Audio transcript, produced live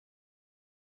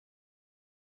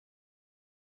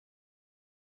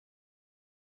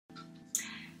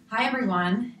Hi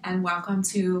everyone, and welcome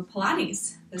to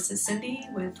Pilates. This is Cindy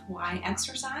with Y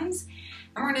Exercise,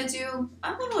 and we're going to do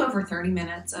a little over 30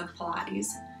 minutes of Pilates.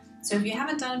 So if you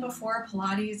haven't done it before,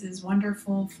 Pilates is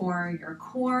wonderful for your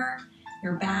core,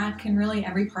 your back, and really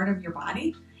every part of your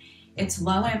body. It's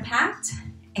low impact,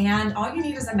 and all you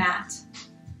need is a mat.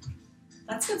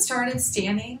 Let's get started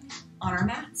standing on our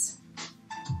mats.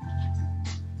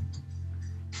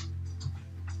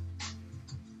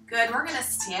 Good, we're going to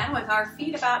stand with our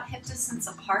feet about hip distance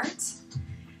apart.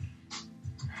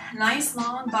 Nice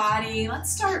long body. Let's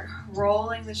start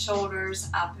rolling the shoulders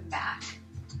up and back.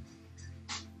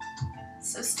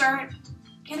 So start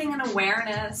getting an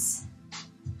awareness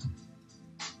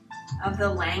of the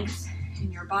length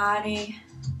in your body.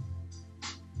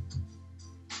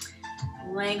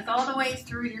 Length all the way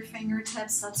through your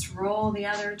fingertips. Let's roll the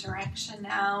other direction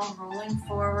now, rolling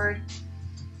forward.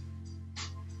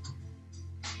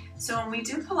 So when we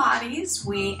do Pilates,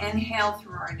 we inhale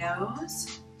through our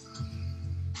nose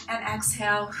and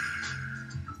exhale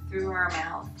through our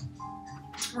mouth.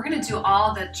 We're going to do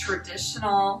all the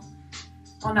traditional,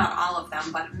 well, not all of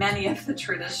them, but many of the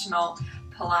traditional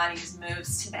Pilates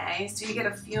moves today. So you get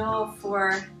a feel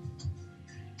for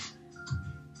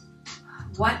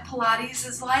what Pilates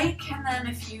is like, and then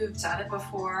if you've done it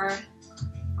before,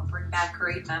 it'll bring back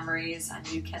great memories and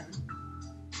you can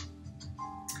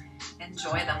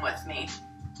enjoy them with me.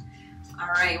 All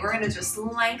right, we're going to just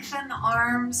lengthen the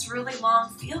arms really long.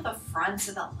 Feel the fronts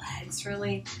of the legs,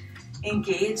 really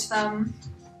engage them.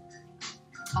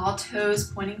 All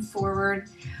toes pointing forward.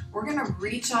 We're going to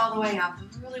reach all the way up.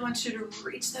 I really want you to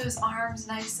reach those arms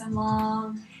nice and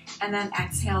long, and then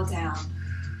exhale down.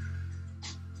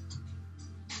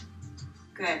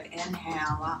 Good,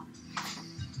 inhale up.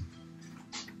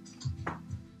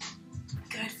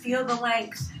 Good, feel the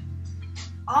length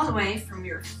all the way from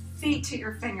your feet to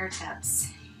your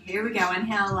fingertips. Here we go,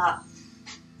 inhale up.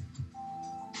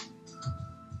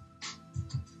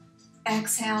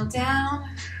 Exhale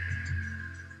down.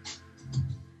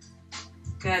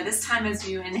 Good, this time as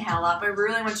you inhale up, I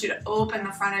really want you to open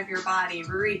the front of your body,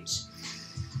 reach.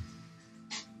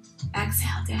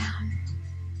 Exhale down.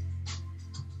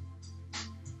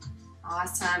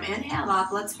 Awesome, inhale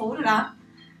up, let's hold it up.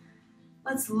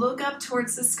 Let's look up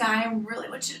towards the sky and really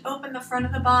want you to open the front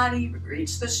of the body,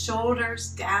 reach the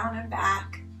shoulders down and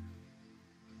back.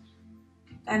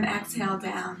 Then exhale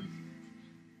down.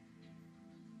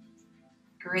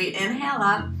 Great, inhale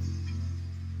up.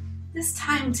 This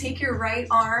time take your right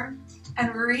arm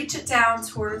and reach it down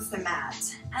towards the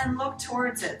mat and look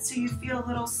towards it. So you feel a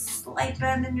little slight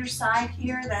bend in your side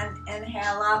here, then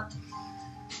inhale up.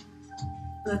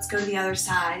 Let's go to the other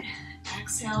side.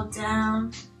 Exhale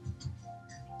down.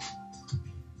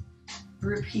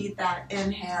 Repeat that,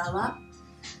 inhale up,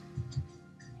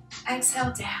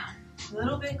 exhale down, a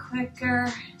little bit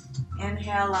quicker,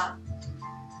 inhale up,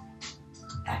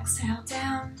 exhale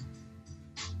down.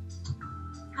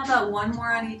 How about one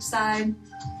more on each side?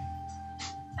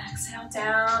 Exhale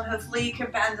down, hopefully you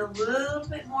can bend a little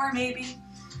bit more maybe.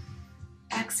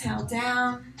 Exhale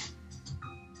down.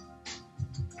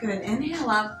 Good, inhale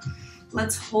up.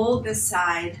 Let's hold this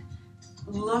side,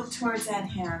 look towards that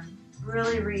hand,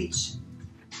 really reach.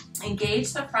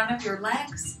 Engage the front of your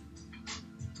legs.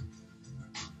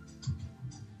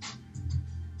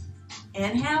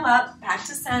 Inhale up, back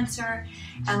to center,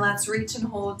 and let's reach and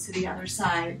hold to the other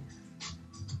side.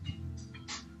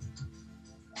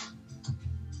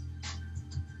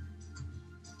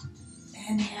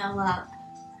 Inhale up.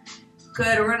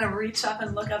 Good, we're going to reach up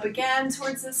and look up again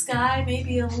towards the sky,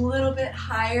 maybe a little bit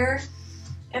higher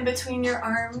in between your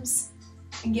arms.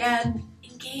 Again,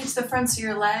 engage the fronts of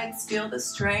your legs, feel the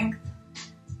strength,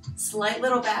 slight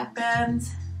little back bend.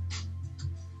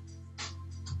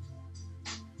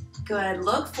 Good,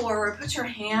 look forward, put your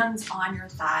hands on your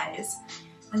thighs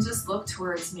and just look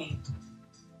towards me.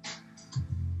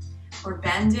 We're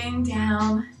bending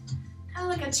down,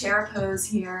 kind of like a chair pose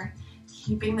here,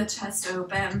 keeping the chest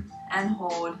open and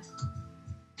hold.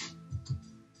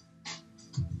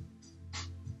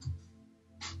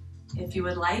 If you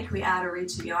would like, we add a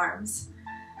reach of the arms.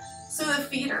 So the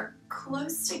feet are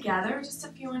close together, just a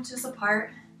few inches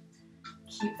apart.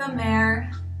 Keep them there.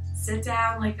 Sit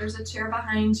down like there's a chair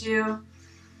behind you.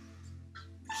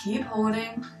 Keep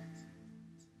holding.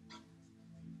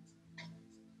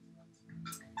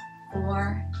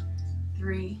 4,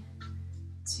 3,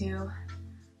 2,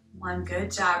 1. Good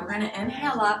job. We're going to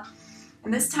inhale up.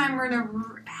 And this time we're going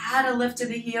to add a lift of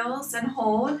the heels and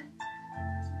hold.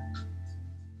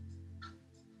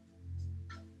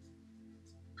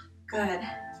 Good.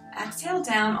 Exhale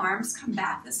down, arms come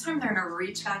back. This time they're gonna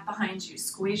reach back behind you.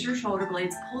 Squeeze your shoulder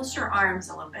blades, pulse your arms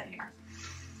a little bit here.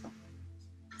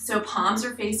 So palms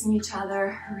are facing each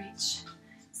other, reach.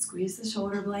 Squeeze the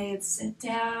shoulder blades, sit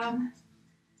down.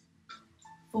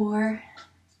 4,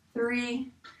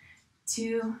 3,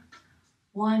 2,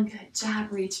 1. Good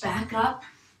job, reach back up.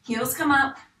 Heels come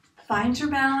up, find your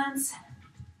balance.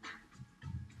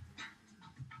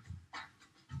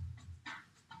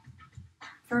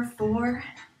 For 4,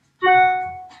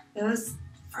 those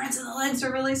fronts of the legs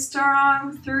are really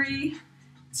strong. 3,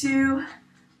 2,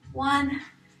 1.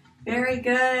 Very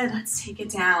good. Let's take it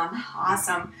down.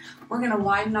 Awesome. We're gonna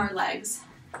widen our legs.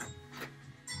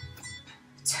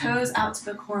 Toes out to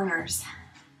the corners.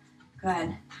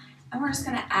 Good. And we're just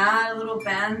gonna add a little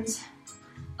bend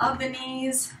of the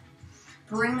knees.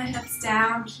 Bring the hips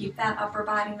down. Keep that upper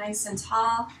body nice and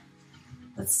tall.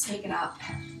 Let's take it up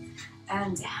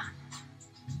and down.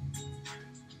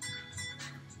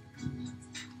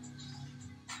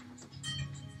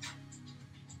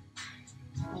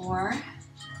 4,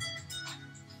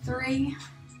 3,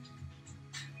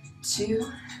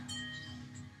 2,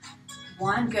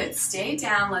 1. Good. Stay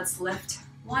down. Let's lift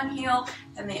one heel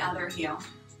and the other heel.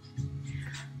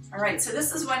 All right, so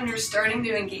this is when you're starting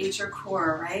to engage your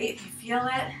core, right? You feel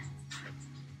it.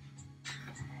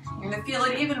 You're gonna feel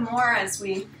it even more as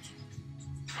we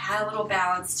add a little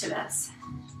balance to this.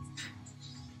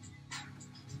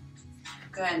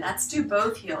 Good. Let's do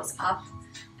both heels, up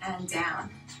and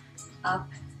down, up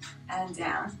and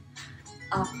down,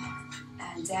 up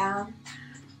and down,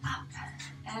 up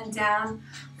and down.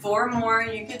 4 more,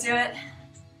 you could do it.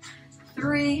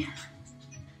 3,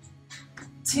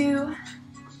 2,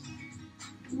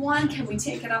 1. Can we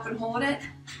take it up and hold it?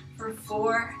 For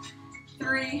 4,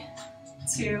 3,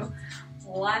 2,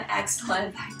 1.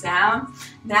 Excellent. Back down.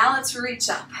 Now let's reach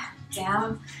up.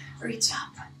 Down, reach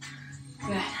up.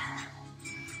 Good.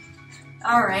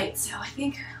 All right, so I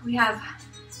think we have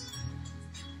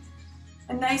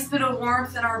a nice bit of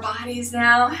warmth in our bodies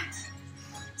now.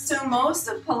 So most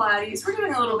of Pilates, we're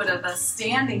doing a little bit of a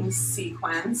standing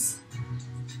sequence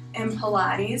in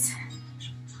Pilates,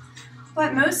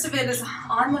 but most of it is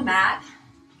on the mat,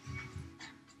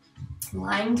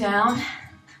 lying down.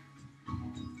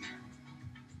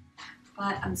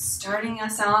 But I'm starting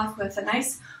us off with a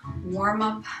nice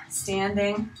warm-up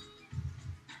standing.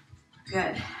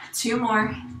 Good. 2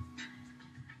 more.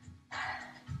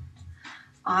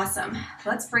 Awesome.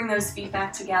 Let's bring those feet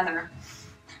back together.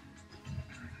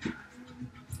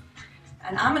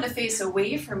 And I'm going to face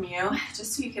away from you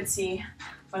just so you can see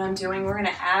what I'm doing. We're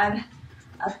going to add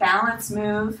a balance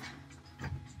move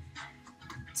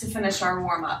to finish our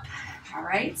warm-up. All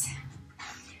right?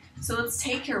 So let's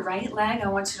take your right leg. I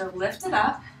want you to lift it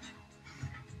up.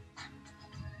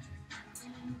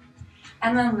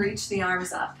 And then reach the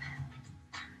arms up.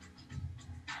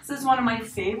 This is one of my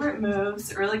favorite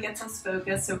moves. It really gets us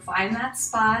focused. So find that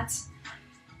spot.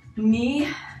 Knee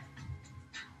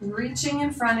reaching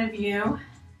in front of you.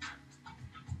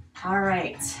 All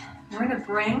right. We're going to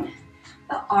bring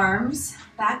the arms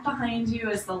back behind you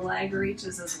as the leg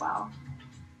reaches as well.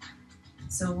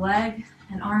 So leg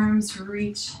and arms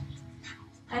reach.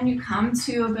 And you come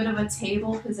to a bit of a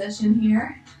table position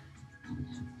here.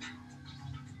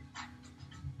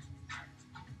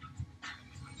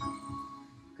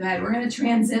 Good. We're going to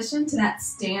transition to that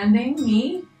standing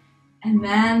knee and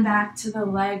then back to the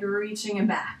leg reaching and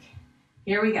back.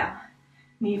 Here we go.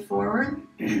 Knee forward.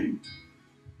 Hinge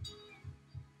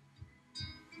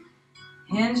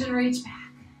and reach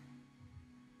back.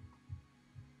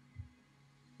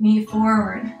 Knee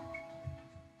forward.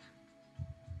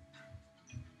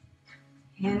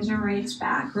 Hinge and reach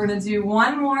back. We're going to do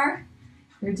one more.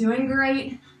 You're doing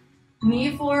great.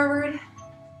 Knee forward.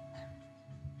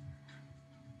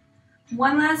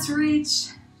 One last reach.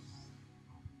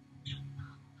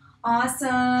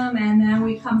 Awesome. And then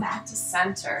we come back to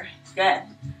center. Good.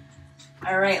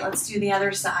 All right, let's do the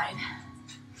other side.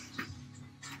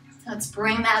 Let's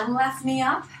bring that left knee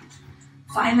up.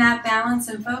 Find that balance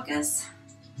and focus.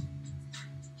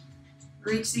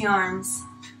 Reach the arms.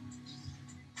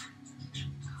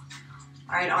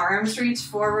 All right, arms reach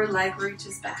forward, leg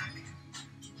reaches back.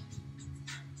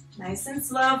 Nice and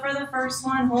slow for the first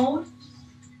one. Hold.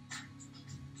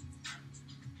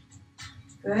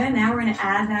 Good, now we're going to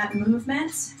add that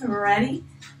movement. Ready?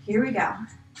 Here we go.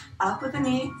 Up with the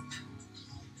knee.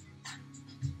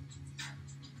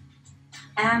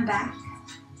 And back.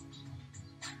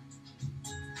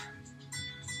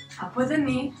 Up with the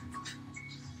knee.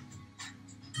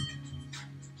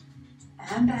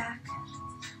 And back.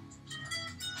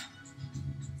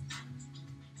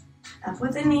 Up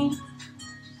with the knee.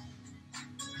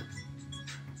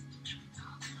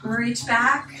 Reach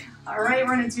back. All right,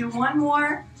 we're gonna do one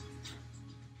more.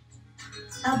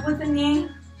 Up with the knee.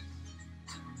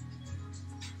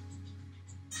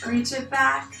 Reach it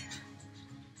back.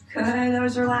 Good, that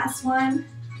was your last one.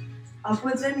 Up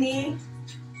with the knee.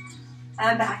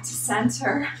 And back to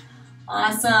center.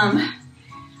 Awesome.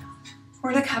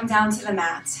 We're gonna come down to the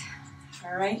mat.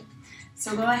 All right,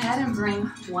 so go ahead and bring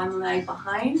one leg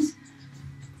behind.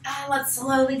 Let's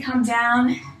slowly come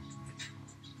down.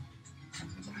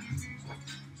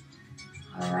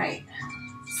 All right,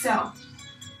 so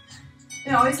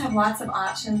we always have lots of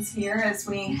options here as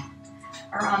we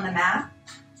are on the mat.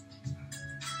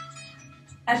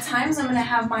 At times I'm gonna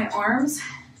have my arms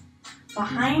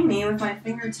behind me with my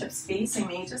fingertips facing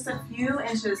me, just a few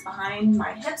inches behind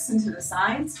my hips and to the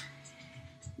sides.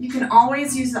 You can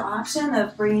always use the option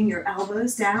of bringing your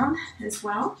elbows down as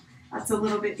well. That's a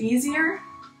little bit easier.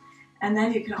 And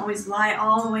then you can always lie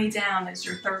all the way down as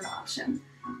your third option.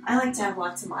 I like to have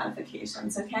lots of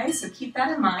modifications, okay? So keep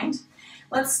that in mind.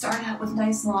 Let's start out with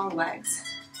nice long legs.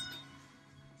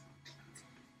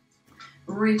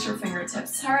 Reach your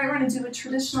fingertips. All right, we're gonna do a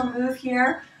traditional move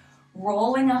here.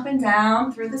 Rolling up and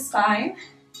down through the spine.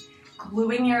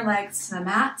 Gluing your legs to the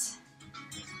mat.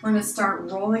 We're gonna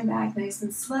start rolling back nice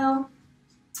and slow.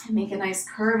 And make a nice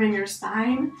curve in your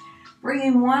spine.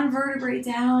 Bringing one vertebrae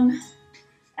down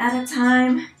at a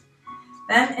time.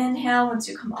 Then inhale, once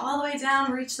you come all the way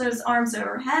down, reach those arms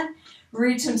overhead,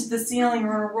 reach them to the ceiling.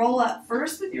 We're gonna roll up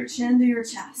first with your chin to your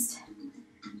chest.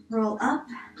 Roll up.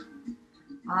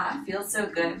 Ah, feels so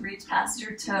good. Reach past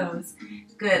your toes.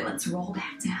 Good, let's roll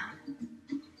back down.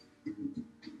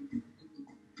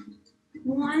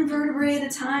 One vertebrae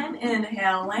at a time.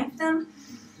 Inhale, lengthen.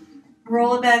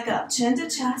 Roll it back up, chin to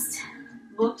chest.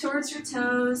 Look towards your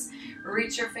toes.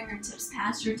 Reach your fingertips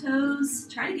past your toes.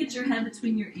 Try to get your head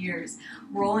between your ears.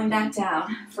 Rolling back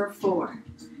down for 4,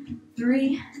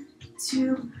 3,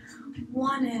 2,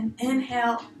 1, and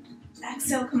inhale.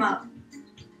 Exhale, come up.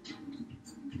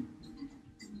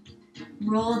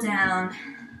 Roll down.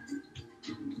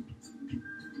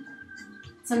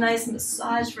 It's a nice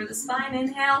massage for the spine.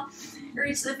 Inhale.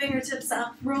 Reach the fingertips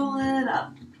up. Roll it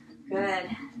up. Good.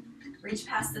 Reach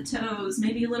past the toes.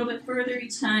 Maybe a little bit further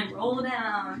each time. Roll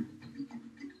down.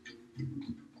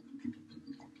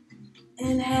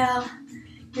 Inhale.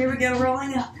 Here we go,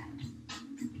 rolling up.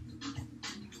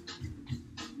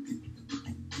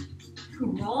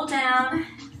 Roll down.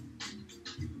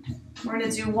 We're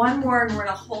gonna do one more and we're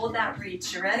gonna hold that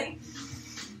reach. You ready?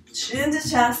 Chin to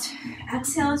chest.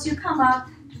 Exhale as you come up.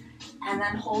 And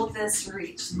then hold this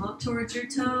reach. Look towards your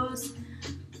toes.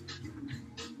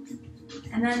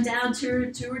 And then down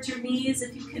towards your knees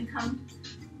if you can come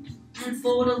and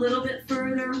fold a little bit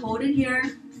further. Hold it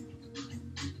here.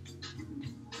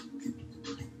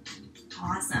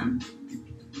 Awesome.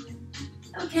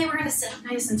 Okay, we're gonna sit up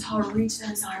nice and tall, reach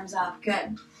those arms up.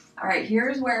 Good. All right,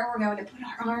 here's where we're going to put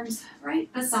our arms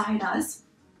right beside us.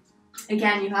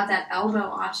 Again, you have that elbow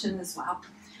option as well.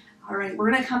 All right,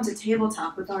 we're gonna come to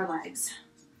tabletop with our legs.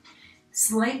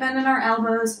 Slight bend in our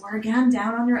elbows, or again,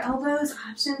 down on your elbows,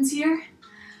 options here.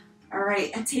 All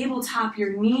right, at tabletop,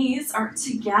 your knees are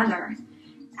together,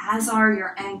 as are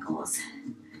your ankles.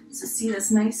 So see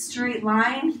this nice straight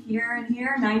line here and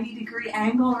here, 90-degree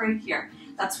angle right here.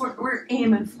 That's what we're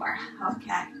aiming for,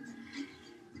 okay.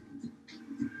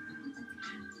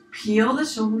 Peel the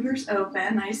shoulders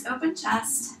open, nice open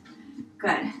chest.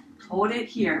 Good, hold it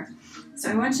here. So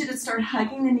I want you to start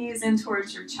hugging the knees in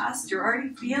towards your chest. You're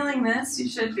already feeling this, you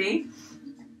should be.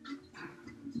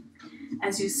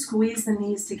 As you squeeze the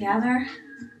knees together,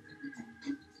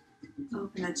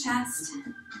 open the chest.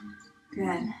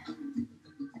 Good.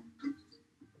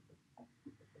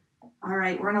 All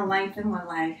right, we're gonna lengthen one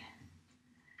leg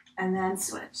and then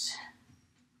switch.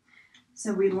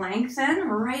 So we lengthen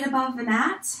right above the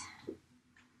mat.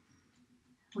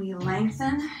 We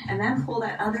lengthen and then pull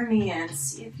that other knee in.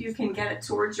 See if you can get it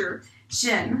towards your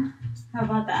shin. How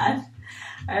about that?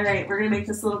 All right, we're gonna make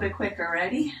this a little bit quicker.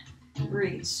 Ready?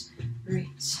 Reach,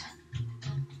 reach.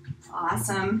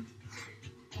 Awesome.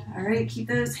 All right, keep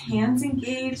those hands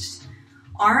engaged.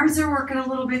 Arms are working a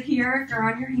little bit here if you're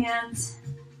on your hands.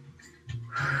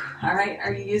 All right,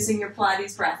 are you using your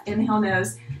Pilates breath? Inhale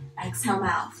nose, exhale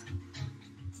mouth.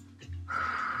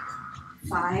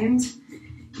 Find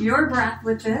your breath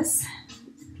with this.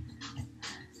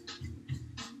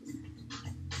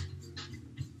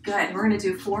 Good, we're gonna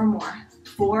do 4 more.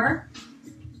 4,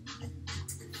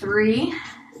 3,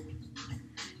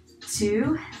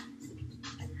 2,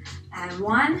 and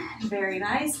 1. Very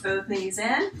nice, both knees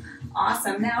in.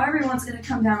 Awesome, now everyone's gonna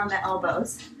come down on the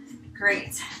elbows.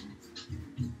 Great.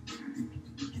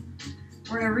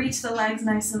 We're gonna reach the legs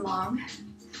nice and long.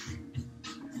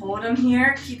 Hold them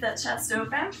here, keep that chest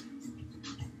open.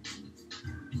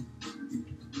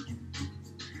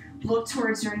 Look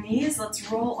towards your knees. Let's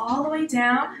roll all the way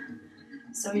down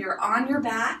so you're on your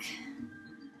back.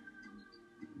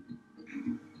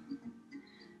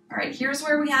 All right, here's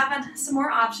where we have some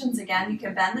more options again. You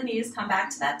can bend the knees, come back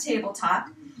to that tabletop.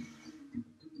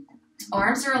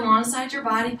 Arms are alongside your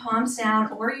body, palms down,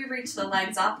 or you reach the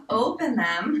legs up, open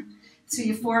them so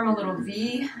you form a little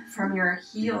V from your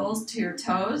heels to your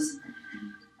toes.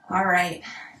 All right,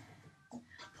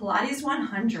 Pilates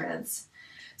 100s.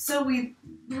 So we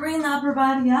bring the upper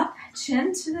body up,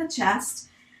 chin to the chest,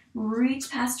 reach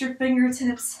past your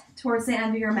fingertips towards the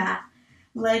end of your mat.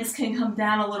 Legs can come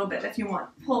down a little bit if you want.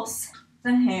 Pulse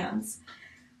the hands.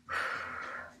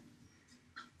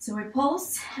 So we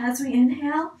pulse as we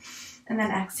inhale and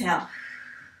then exhale.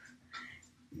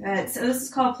 Good. So this is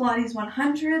called Pilates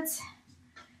 100s.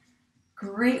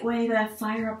 Great way to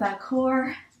fire up that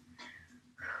core.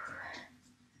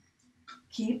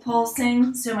 Keep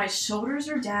pulsing. So my shoulders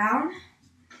are down.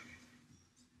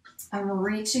 I'm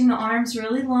reaching the arms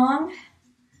really long,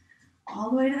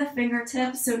 all the way to the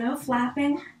fingertips, so no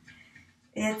flapping.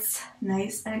 It's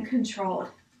nice and controlled.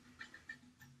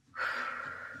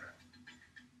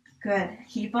 Good.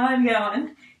 Keep on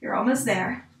going. You're almost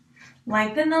there.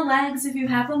 Lengthen the legs if you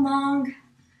have them long.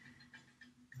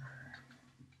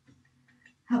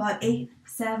 How about 8,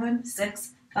 7,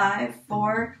 6, 5,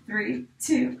 4, 3,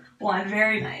 2, 1.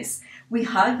 Very nice. We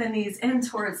hug the knees in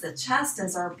towards the chest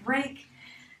as our break.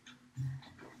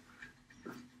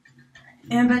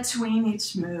 In between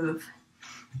each move.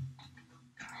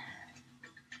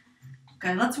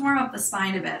 Good, let's warm up the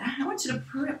spine a bit. I want you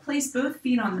to place both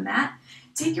feet on the mat.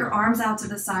 Take your arms out to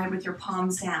the side with your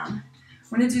palms down.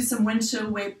 We're gonna do some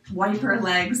windshield wiper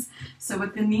legs. So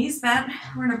with the knees bent,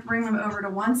 we're gonna bring them over to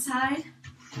one side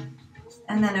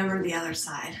and then over to the other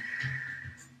side.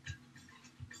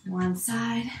 One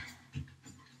side,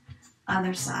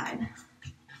 other side.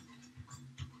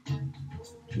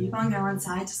 Keep on going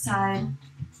side to side.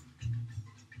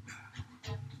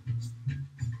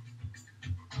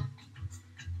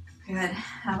 Good.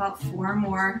 How about 4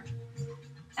 more?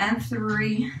 And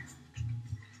 3,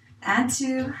 and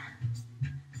 2,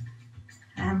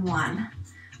 and 1.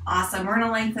 Awesome. We're going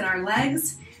to lengthen our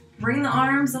legs. Bring the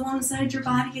arms alongside your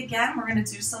body again. We're going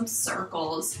to do some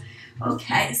circles.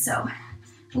 Okay, so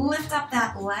lift up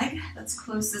that leg that's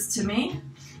closest to me.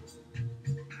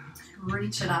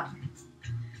 Reach it up.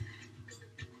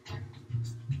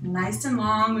 Nice and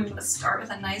long. We want to start with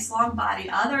a nice long body.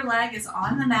 Other leg is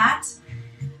on the mat.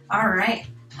 All right.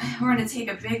 We're going to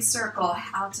take a big circle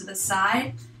out to the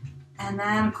side and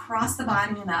then across the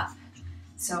body and up.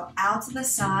 So out to the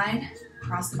side,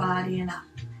 across the body and up.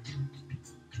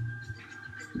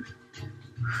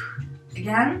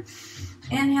 Again,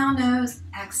 inhale nose,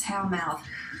 exhale mouth.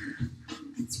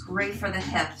 It's great for the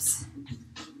hips.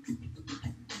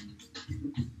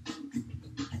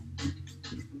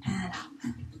 And up.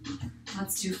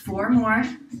 Let's do 4 more.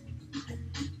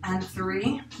 And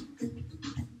 3.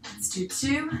 Let's do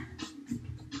 2.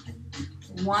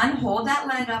 1. Hold that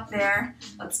leg up there.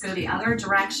 Let's go the other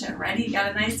direction. Ready? You got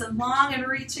it nice and long and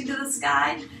reaching to the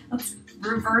sky. Let's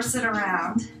reverse it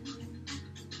around.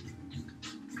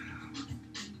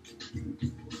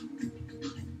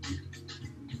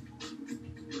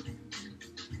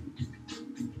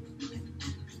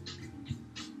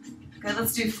 Good,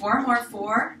 let's do 4 more.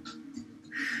 4,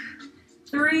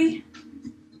 3,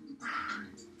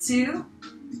 2,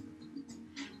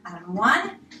 and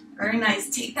 1. Very nice.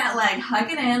 Take that leg,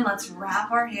 hug it in. Let's wrap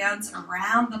our hands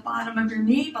around the bottom of your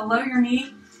knee, below your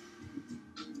knee.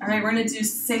 All right, we're going to do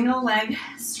single leg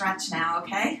stretch now,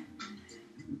 okay?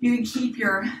 You can keep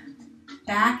your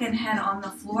back and head on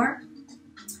the floor,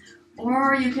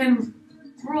 or you can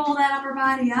roll that upper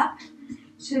body up.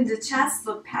 Chin to chest,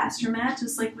 look past your mat,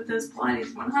 just like with those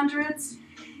Pilates 100s.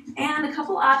 And a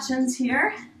couple options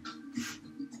here.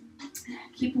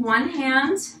 Keep one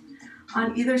hand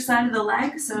on either side of the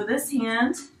leg. So this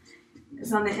hand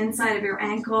is on the inside of your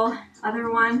ankle, other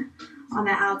one on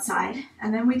the outside.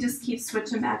 And then we just keep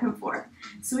switching back and forth.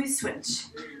 So we switch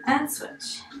and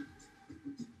switch.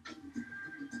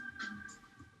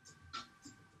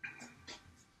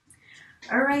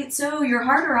 All right, so your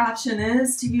harder option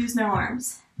is to use no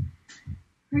arms.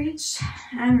 Reach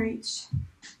and reach.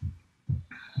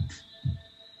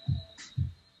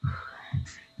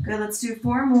 Good, let's do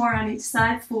 4 more on each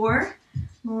side. 4,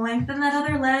 lengthen that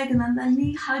other leg, and then the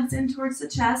knee hugs in towards the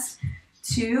chest.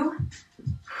 2,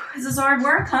 this is hard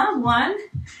work, huh? 1,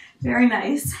 very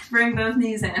nice. Bring both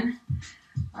knees in.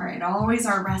 All right, always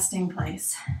our resting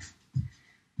place.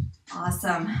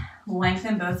 Awesome.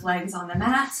 Lengthen both legs on the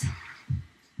mat.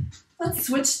 Let's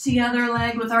switch to the other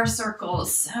leg with our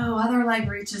circles. So other leg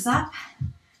reaches up.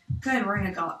 Good, we're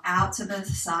gonna go out to the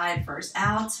side first.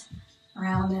 Out,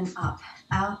 around and up.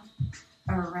 Out,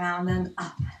 around and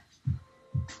up.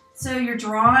 So you're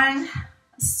drawing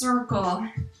a circle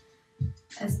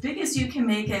as big as you can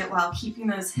make it while keeping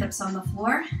those hips on the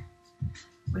floor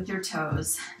with your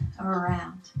toes.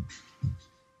 Around,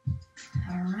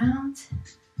 around.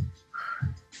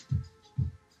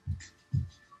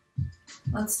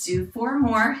 Let's do 4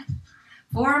 more.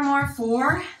 4 more,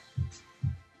 4.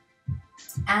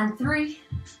 And 3.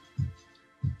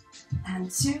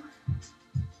 And 2.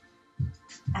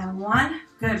 And 1.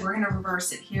 Good, we're gonna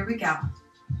reverse it. Here we go.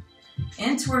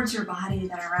 In towards your body,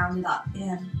 then round it up.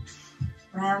 In,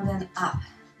 round and up.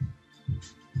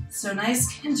 So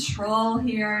nice control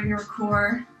here in your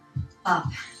core. Up.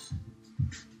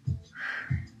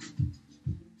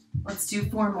 Let's do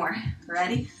 4 more.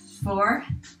 Ready? 4.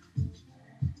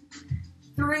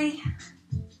 3.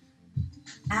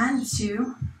 And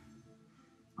 2.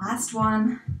 Last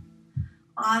one.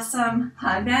 Awesome.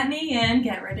 Hug that knee in.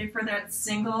 Get ready for that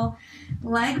single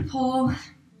leg pull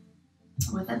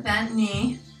with a bent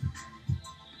knee.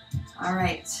 All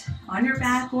right. On your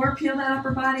back or peel that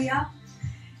upper body up.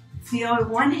 Feel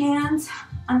one hand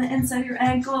on the inside of your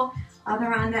ankle,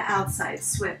 other on the outside.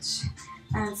 Switch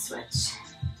and switch.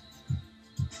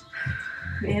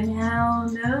 Inhale,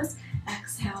 nose.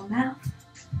 Exhale, mouth.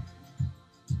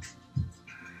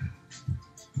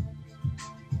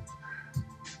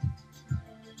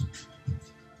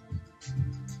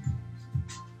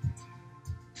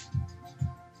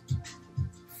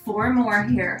 Four more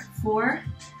here. 4,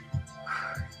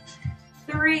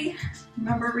 3.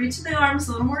 Remember, reach the arms,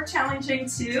 a little more challenging.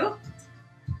 2,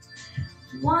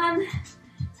 1.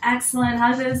 Excellent.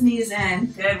 Hug those knees in.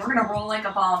 Good. We're gonna roll like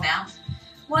a ball now.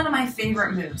 One of my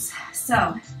favorite moves.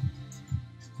 So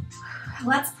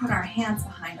let's put our hands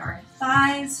behind our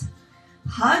thighs.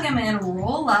 Hug them in.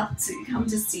 Roll up so you come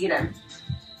to seated.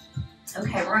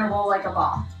 Okay, we're gonna roll like a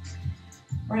ball.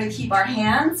 We're gonna keep our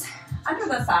hands under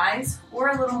the thighs, or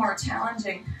a little more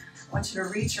challenging, I want you to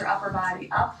reach your upper body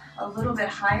up a little bit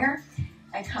higher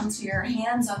and come to your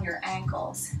hands on your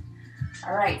ankles.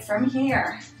 All right, from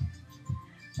here,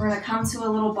 we're gonna come to a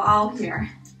little ball here.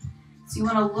 So you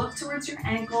wanna look towards your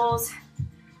ankles,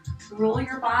 roll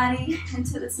your body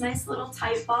into this nice little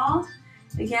tight ball.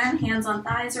 Again, hands on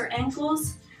thighs or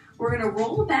ankles. We're gonna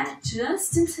roll back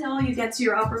just until you get to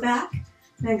your upper back,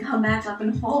 then come back up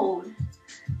and hold.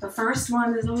 The first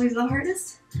one is always the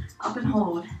hardest. Up and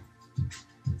hold.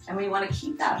 And we want to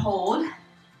keep that hold.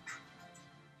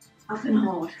 Up and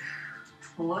hold.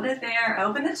 Hold it there.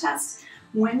 Open the chest.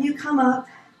 When you come up,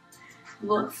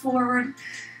 look forward.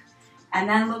 And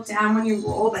then look down when you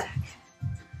roll back.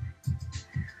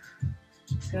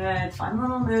 Good. Fun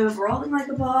little move. Rolling like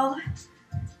a ball.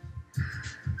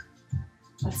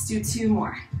 Let's do 2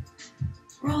 more.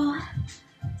 Roll.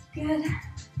 Good.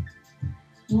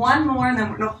 1 more, and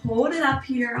then we're gonna hold it up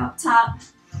here, up top.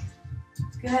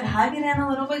 Good, hug it in a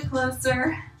little bit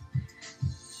closer.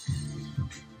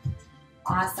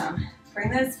 Awesome. Bring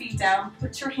those feet down.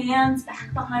 Put your hands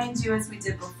back behind you as we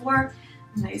did before.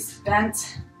 Nice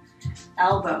bent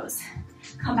elbows.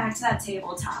 Come back to that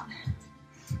tabletop.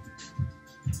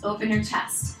 Open your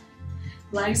chest.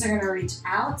 Legs are gonna reach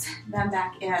out, then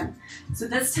back in. So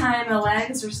this time the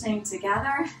legs are staying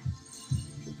together.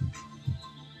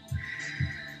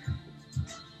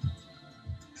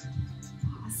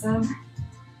 Awesome.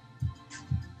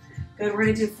 Good, we're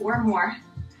gonna do 4 more.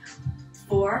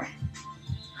 4,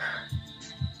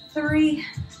 3,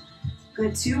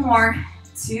 good, 2 more.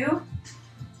 2,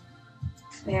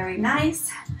 very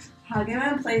nice. Hug it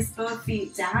in, place both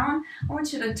feet down. I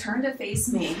want you to turn to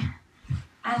face me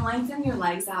and lengthen your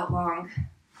legs out long.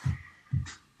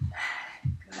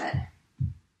 Good.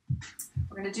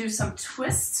 We're gonna do some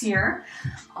twists here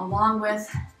along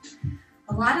with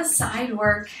a lot of side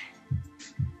work.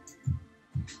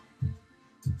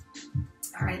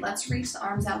 All right, let's reach the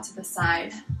arms out to the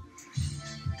side.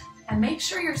 And make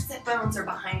sure your sit bones are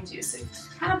behind you. So you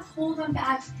kind of pull them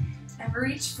back and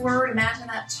reach forward. Imagine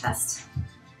that chest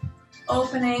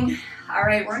opening. All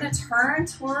right, we're gonna turn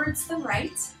towards the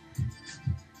right.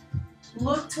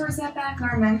 Look towards that back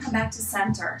arm, then come back to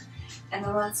center. And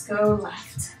then let's go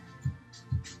left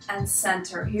and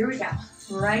center. Here we go.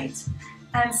 Right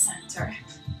and center.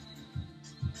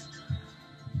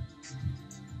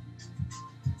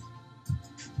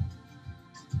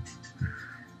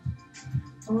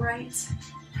 Right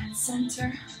and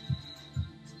center.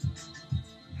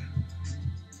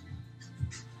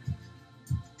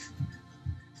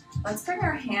 Let's bring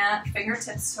our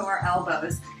fingertips to our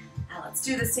elbows. Now let's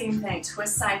do the same thing.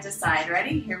 Twist side to side.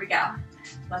 Ready? Here we go.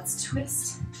 Let's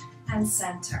twist and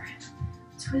center.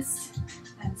 Twist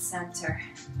and center.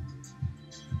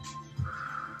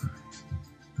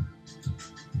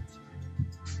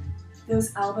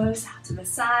 Those elbows out to the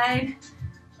side.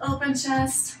 Open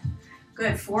chest.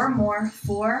 Good. 4 more.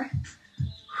 4,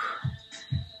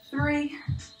 3,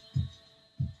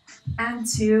 and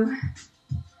 2,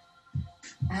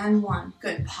 and 1.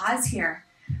 Good. Pause here.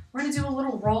 We're going to do a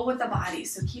little roll with the body.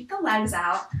 So keep the legs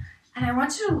out. And I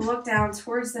want you to look down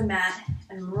towards the mat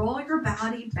and roll your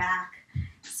body back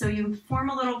so you form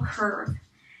a little curve.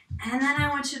 And then I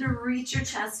want you to reach your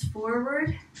chest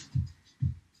forward.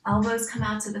 Elbows come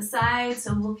out to the side,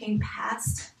 so looking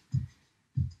past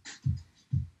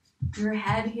your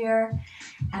head here.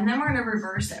 And then we're going to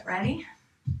reverse it. Ready?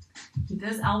 Keep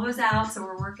those elbows out, so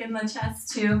we're working the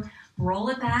chest too. Roll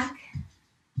it back.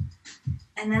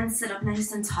 And then sit up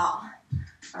nice and tall.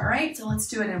 All right, so let's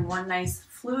do it in one nice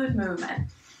fluid movement.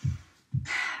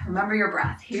 Remember your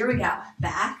breath. Here we go.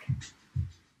 Back.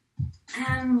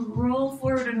 And roll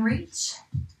forward and reach.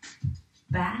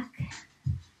 Back.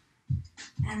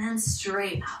 And then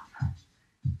straight up.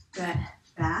 Good.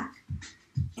 Back.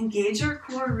 Engage your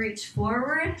core. Reach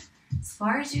forward as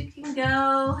far as you can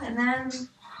go. And then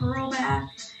curl back.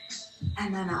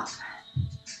 And then up.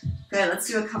 Good. Let's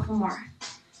do a couple more.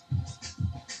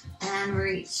 And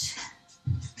reach.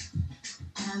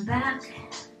 And back.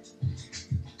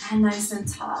 And nice and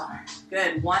tall.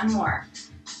 Good. One more.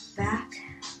 Back.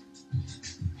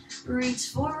 Reach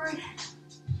forward.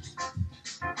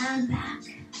 And back.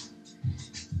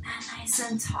 And nice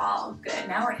and tall. Good.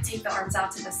 Now we're going to take the arms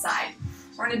out to the side.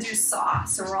 We're going to do saw.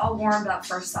 So we're all warmed up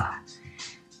for saw.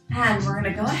 And we're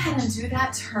going to go ahead and do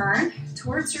that turn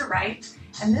towards your right.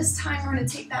 And this time we're going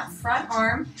to take that front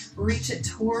arm, reach it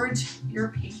towards your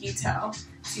pinky toe.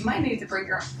 So you might need to bring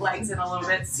your legs in a little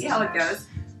bit, see how it goes.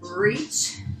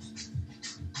 Reach.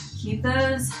 Keep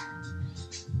those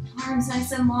arms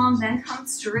nice and long, then come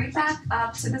straight back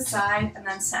up to the side and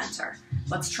then center.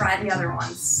 Let's try the other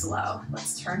one slow.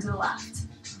 Let's turn to the left.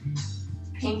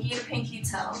 Pinky to pinky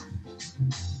toe.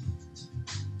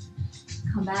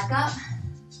 Come back up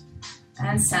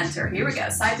and center. Here we go,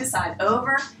 side to side,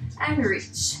 over and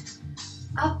reach.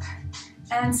 Up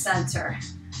and center.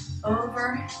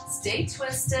 Over, stay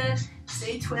twisted,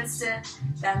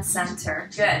 then center.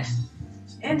 Good.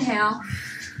 Inhale.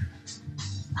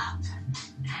 Up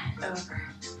and over.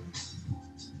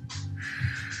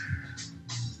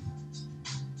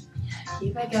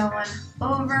 Keep it going.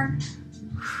 Over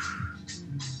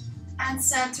and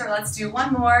center. Let's do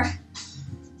one more.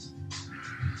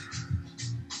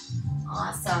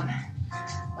 Awesome.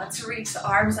 Let's reach the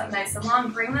arms up nice and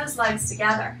long. Bring those legs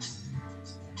together.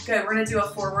 Good. We're going to do a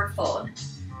forward fold.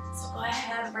 So go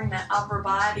ahead and bring that upper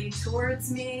body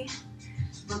towards me.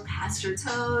 Look past your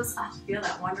toes. Oh, feel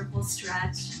that wonderful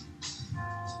stretch.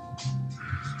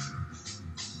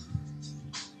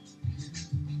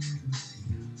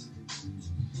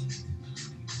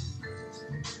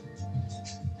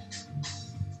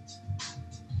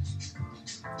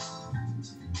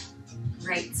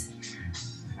 Great.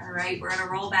 All right, we're going to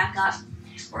roll back up.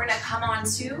 We're going to come on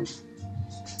to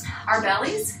our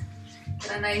bellies.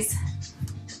 Get a nice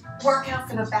workout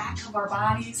for the back of our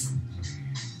bodies.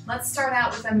 Let's start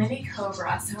out with a mini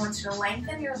cobra. So I want you to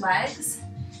lengthen your legs.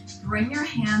 Bring your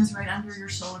hands right under your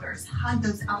shoulders. Hug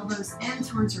those elbows in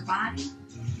towards your body.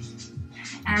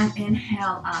 And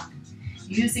inhale up.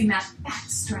 Using that back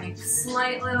strength.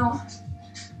 Slight little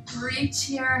reach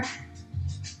here.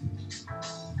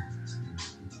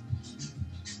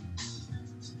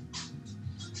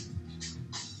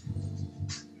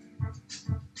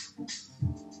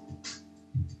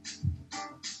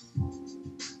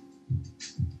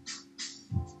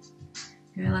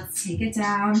 Good, let's take it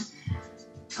down.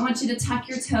 I want you to tuck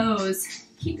your toes.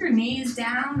 Keep your knees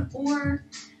down or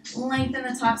lengthen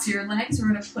the tops of your legs. We're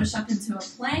going to push up into a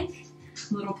plank.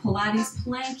 A little Pilates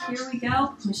plank. Here we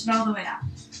go. Push it all the way up.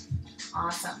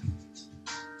 Awesome.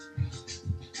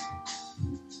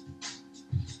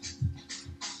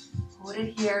 Hold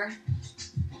it here.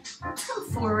 Let's come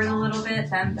forward a little bit,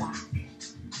 then back.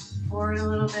 Forward a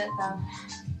little bit, then back.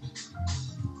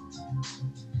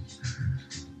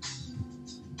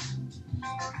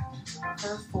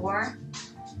 For 4.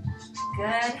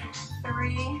 Good.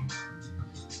 3,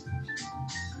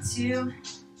 2,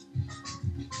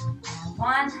 and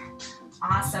 1.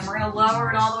 Awesome. We're going to lower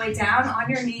it all the way down on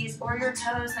your knees or your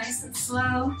toes, nice and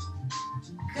slow.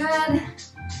 Good.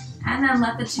 And then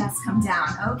let the chest come down.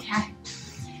 Okay.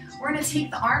 We're going to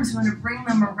take the arms, we're going to bring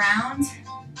them around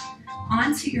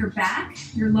onto your back,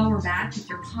 your lower back, with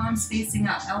your palms facing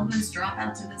up, elbows drop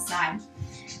out to the side.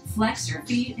 Flex your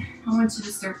feet. I want you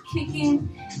to start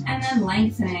kicking and then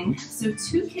lengthening. So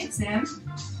 2 kicks in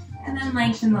and then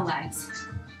lengthen the legs.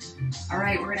 All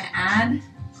right, we're gonna add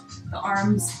the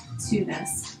arms to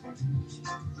this.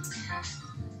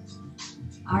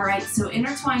 All right, so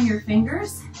intertwine your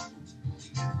fingers,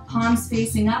 palms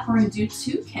facing up. We're gonna do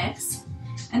 2 kicks.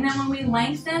 And then when we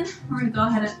lengthen, we're gonna go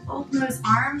ahead and open those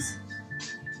arms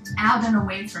out and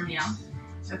away from you,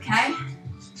 okay?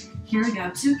 Here we go,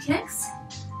 2 kicks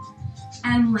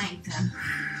and lengthen.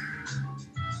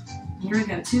 Here we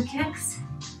go, 2 kicks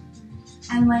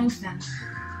and lengthen.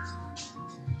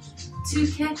 2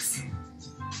 kicks,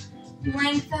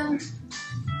 lengthen.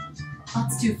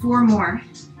 Let's do 4 more.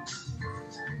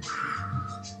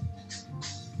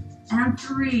 And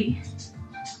 3.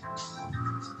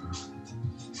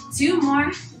 2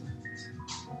 more.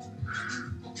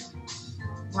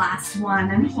 Last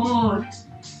one, and hold.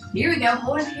 Here we go,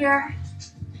 hold it here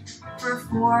for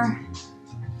 4,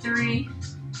 3,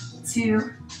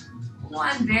 2,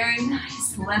 1. Very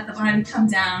nice. Let the body come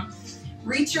down.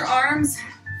 Reach your arms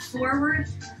forward,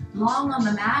 long on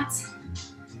the mat.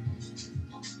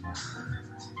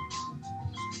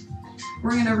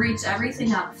 We're gonna reach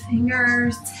everything up.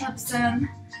 Fingers, tips, and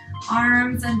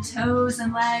arms, and toes,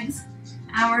 and legs.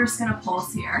 And we're just gonna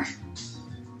pulse here.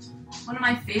 One of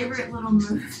my favorite little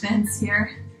movements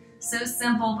here. So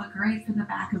simple, but great for the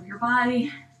back of your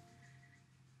body.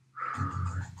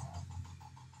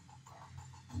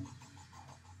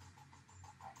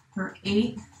 For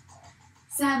 8,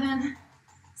 7,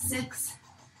 6,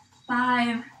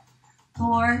 5,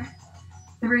 4,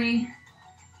 3,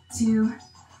 2,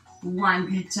 1.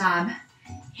 Good job.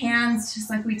 Hands, just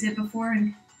like we did before,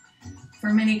 and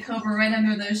for mini cobra right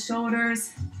under those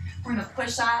shoulders. We're gonna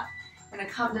push up. We're gonna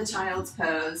come to child's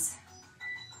pose.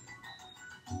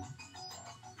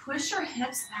 Push your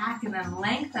hips back and then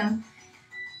lengthen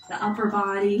the upper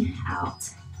body out.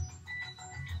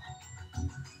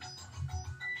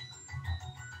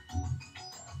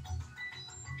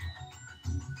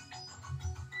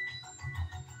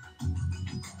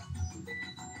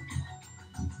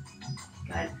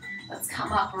 Good. Let's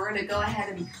come up. We're gonna go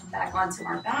ahead and come back onto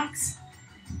our backs.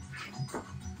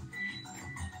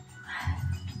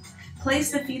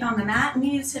 Place the feet on the mat,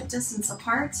 knees hip distance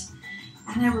apart,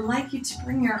 and I would like you to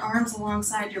bring your arms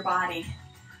alongside your body.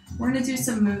 We're gonna do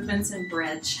some movements in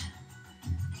bridge.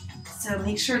 So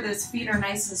make sure those feet are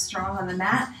nice and strong on the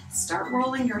mat. Start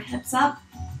rolling your hips up,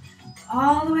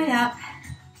 all the way up,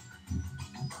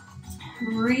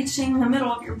 reaching the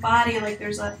middle of your body like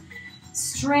there's a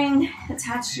string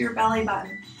attached to your belly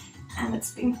button, and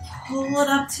it's being pulled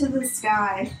up to the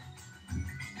sky.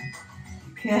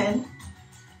 Good.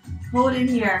 Hold it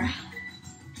here.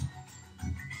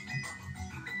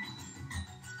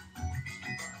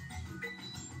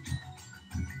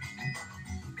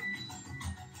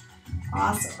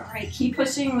 Awesome. All right, keep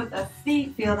pushing with the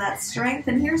feet. Feel that strength.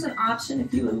 And here's an option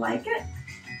if you would like it.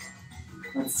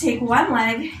 Let's take one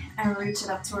leg and reach it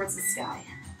up towards the sky.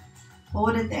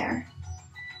 Hold it there.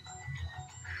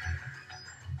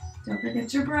 Don't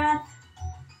forget your breath.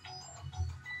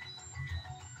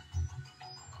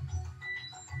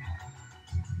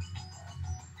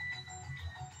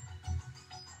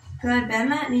 Good,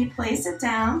 bend that knee, place it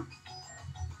down.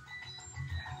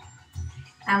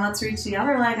 And let's reach the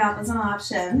other leg up as an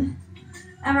option.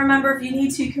 And remember, if you need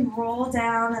to, you can roll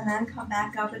down and then come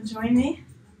back up and join me.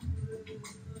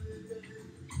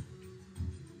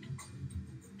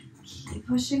 Keep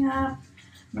pushing up.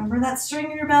 Remember that string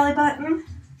in your belly button.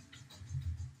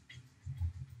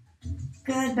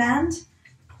 Good, bend.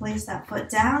 Place that foot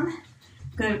down.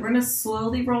 Good, we're gonna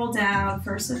slowly roll down,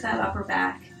 first with that upper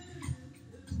back.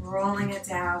 Rolling it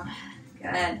down.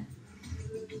 Good.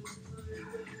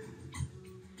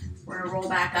 We're gonna roll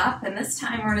back up, and this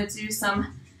time we're gonna do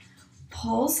some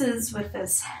pulses with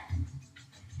this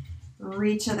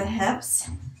reach of the hips.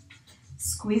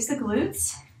 Squeeze the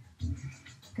glutes.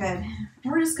 Good.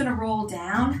 We're just gonna roll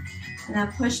down and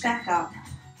then push back up.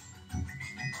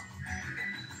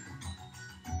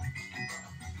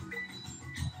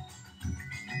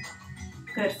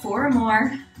 Good, 4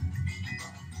 more.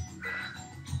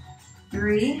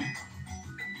 3,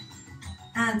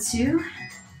 and 2,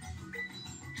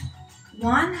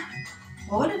 1.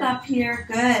 Hold it up here,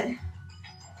 good.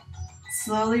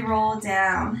 Slowly roll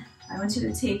down. I want you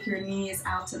to take your knees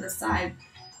out to the side.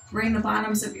 Bring the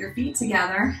bottoms of your feet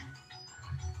together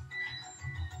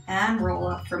and roll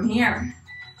up from here.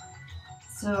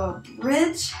 So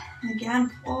bridge,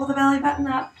 again, pull the belly button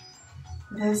up,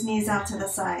 those knees out to the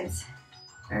sides.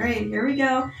 All right, here we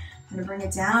go. I'm gonna bring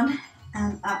it down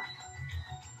and up.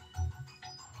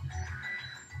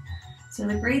 So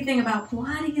the great thing about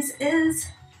Pilates is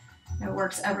it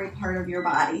works every part of your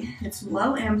body. It's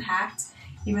low impact.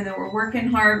 Even though we're working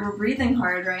hard, we're breathing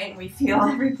hard, right? And we feel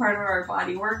every part of our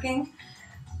body working.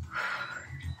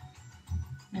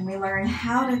 And we learn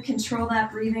how to control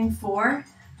that breathing 4.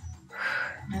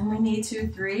 And we need 2,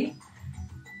 3.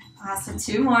 Awesome,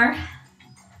 2 more.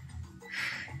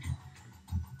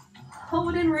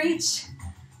 Hold and reach.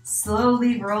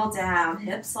 Slowly roll down,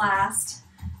 hips last.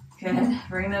 Good,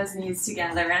 bring those knees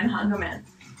together and hug them in.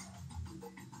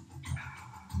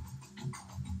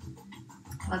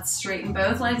 Let's straighten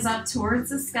both legs up towards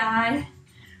the sky.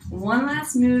 One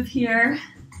last move here.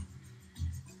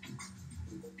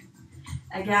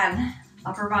 Again,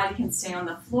 upper body can stay on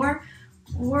the floor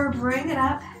or bring it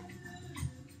up.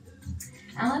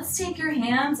 And let's take your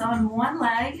hands on one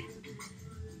leg,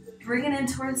 bring it in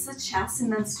towards the chest,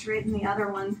 and then straighten the other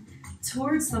one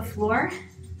towards the floor.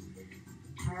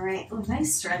 All right, a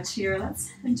nice stretch here.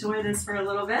 Let's enjoy this for a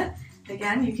little bit.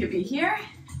 Again, you could be here,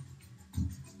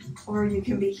 or you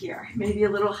can be here. Maybe a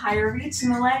little higher reach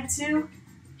in the leg too.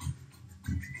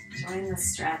 Join the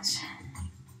stretch.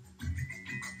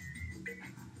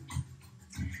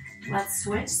 Let's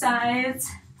switch sides.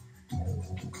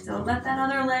 Don't let that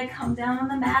other leg come down on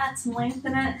the mat to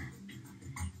lengthen it.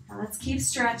 Now let's keep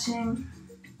stretching.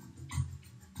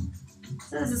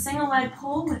 So there's a single leg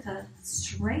pull with a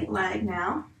straight leg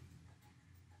now.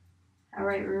 All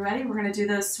right, we're ready? We're gonna do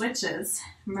those switches.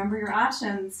 Remember your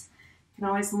options. You can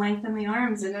always lengthen the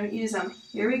arms and don't use them.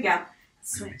 Here we go.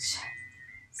 Switch,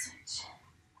 switch.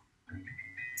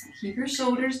 Keep your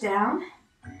shoulders down.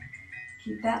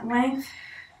 Keep that length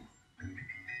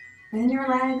in your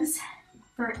legs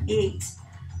for 8,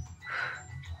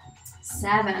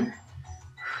 7,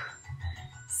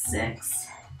 6,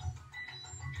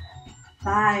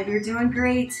 5. You're doing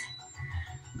great.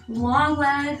 Long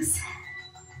legs.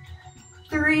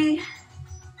 3,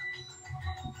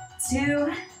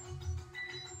 2,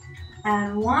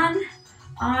 and 1.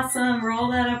 Awesome. Roll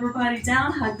that upper body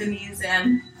down. Hug the knees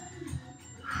in.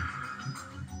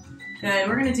 Good.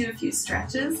 We're going to do a few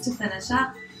stretches to finish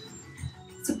up.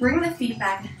 So bring the feet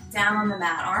back down on the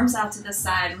mat. Arms out to the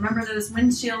side. Remember those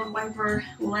windshield wiper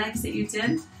legs that you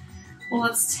did? Well,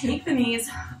 let's take the knees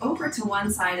over to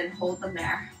one side and hold them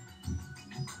there.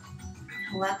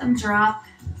 Let them drop.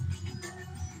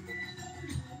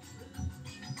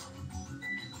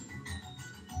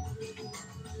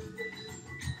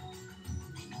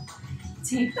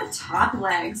 Take the top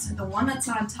legs, the one that's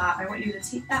on top. I want you to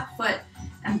take that foot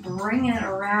and bring it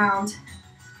around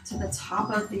to the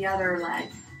top of the other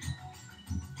leg.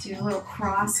 Do a little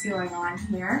cross going on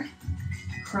here.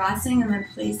 Crossing and then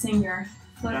placing your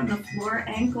foot on the floor,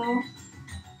 ankle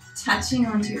touching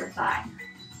onto your thigh.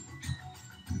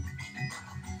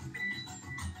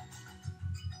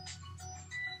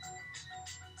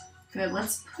 Good,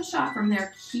 let's push off from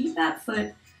there. Keep that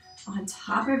foot on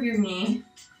top of your knee.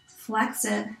 Flex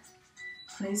it.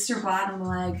 Place your bottom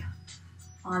leg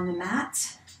on the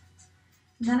mat.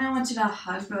 And then I want you to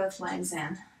hug both legs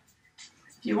in.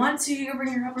 If you want to, you can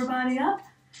bring your upper body up.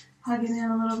 Hug it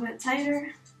in a little bit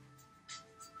tighter.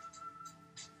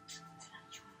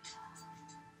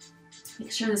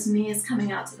 Make sure this knee is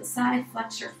coming out to the side.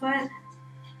 Flex your foot.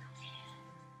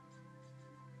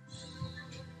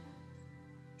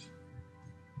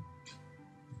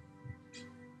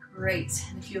 Great.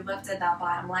 And if you lifted that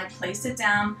bottom leg, place it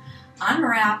down,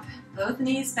 unwrap, both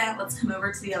knees bent. Let's come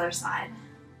over to the other side.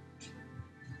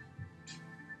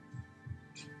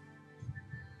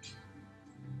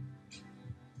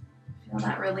 Feel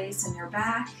that release in your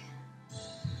back.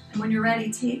 And when you're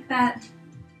ready, take that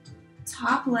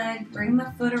top leg, bring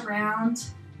the foot around,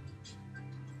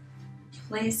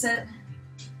 place it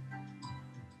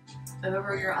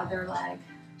over your other leg.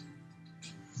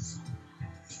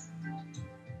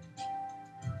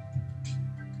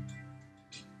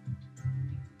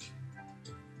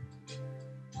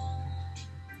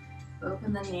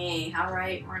 Open the knee. All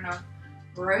right, we're gonna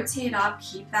rotate up,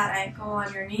 keep that ankle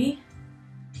on your knee.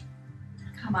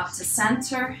 Come up to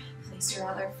center, place your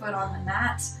other foot on the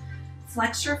mat.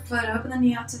 Flex your foot, open the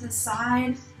knee up to the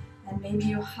side, and maybe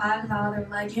you hug the other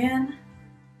leg in.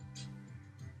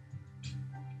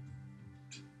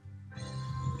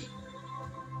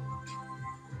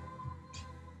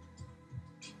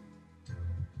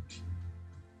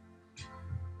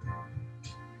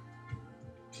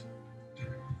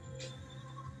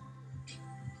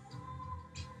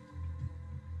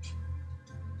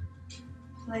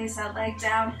 Place that leg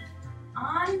down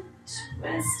on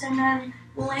twist, and then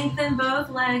lengthen both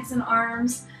legs and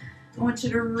arms. I want you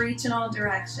to reach in all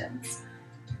directions.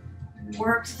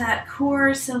 Worked that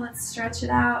core, so let's stretch it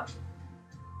out.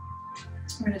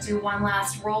 We're going to do one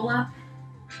last roll up.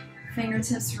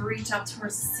 Fingertips reach up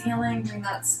towards the ceiling. Bring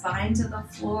that spine to the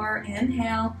floor.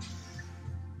 Inhale.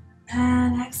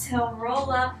 And exhale,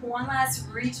 roll up. One last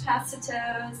reach past the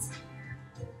toes.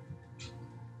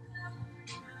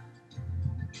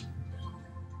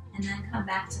 And then come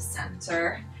back to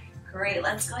center. Great,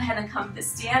 let's go ahead and come to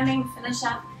standing. Finish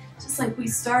up just like we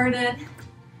started.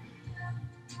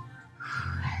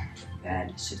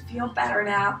 Good, should feel better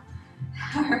now.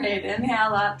 All right,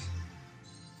 inhale up.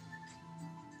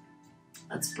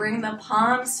 Let's bring the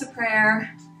palms to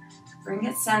prayer. Bring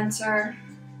it center.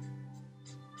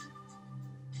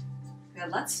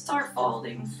 Good, let's start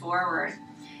folding forward.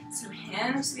 So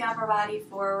hinge the upper body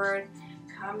forward.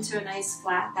 Come to a nice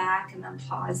flat back and then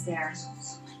pause there.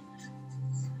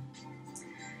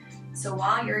 So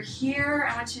while you're here,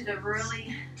 I want you to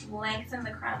really lengthen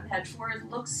the crown of the head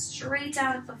forward. Look straight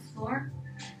down at the floor.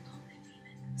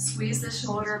 Squeeze the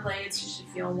shoulder blades. You should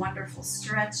feel a wonderful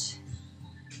stretch.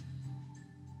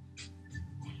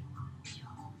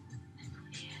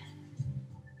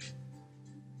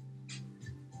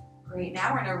 Great,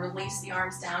 now we're going to release the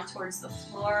arms down towards the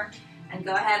floor and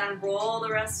go ahead and roll the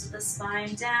rest of the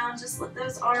spine down. Just let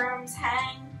those arms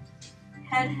hang,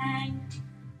 head hang.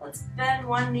 Let's bend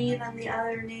one knee, then the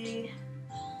other knee,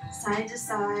 side to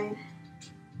side.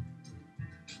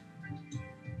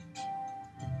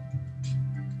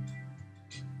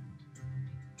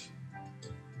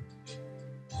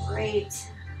 Great.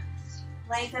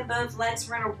 Lengthen both legs.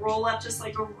 We're going to roll up just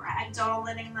like a rag doll,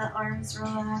 letting the arms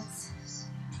relax.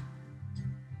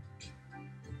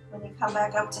 When you come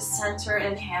back up to center,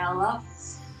 inhale up.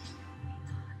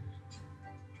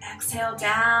 Exhale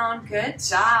down. Good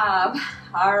job.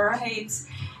 All right.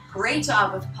 Great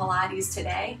job with Pilates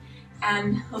today.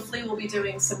 And hopefully we'll be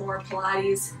doing some more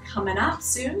Pilates coming up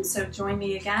soon. So join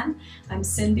me again. I'm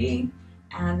Cindy,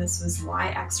 and this was Y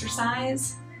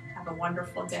Exercise. Have a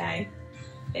wonderful day.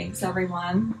 Thanks,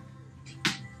 everyone.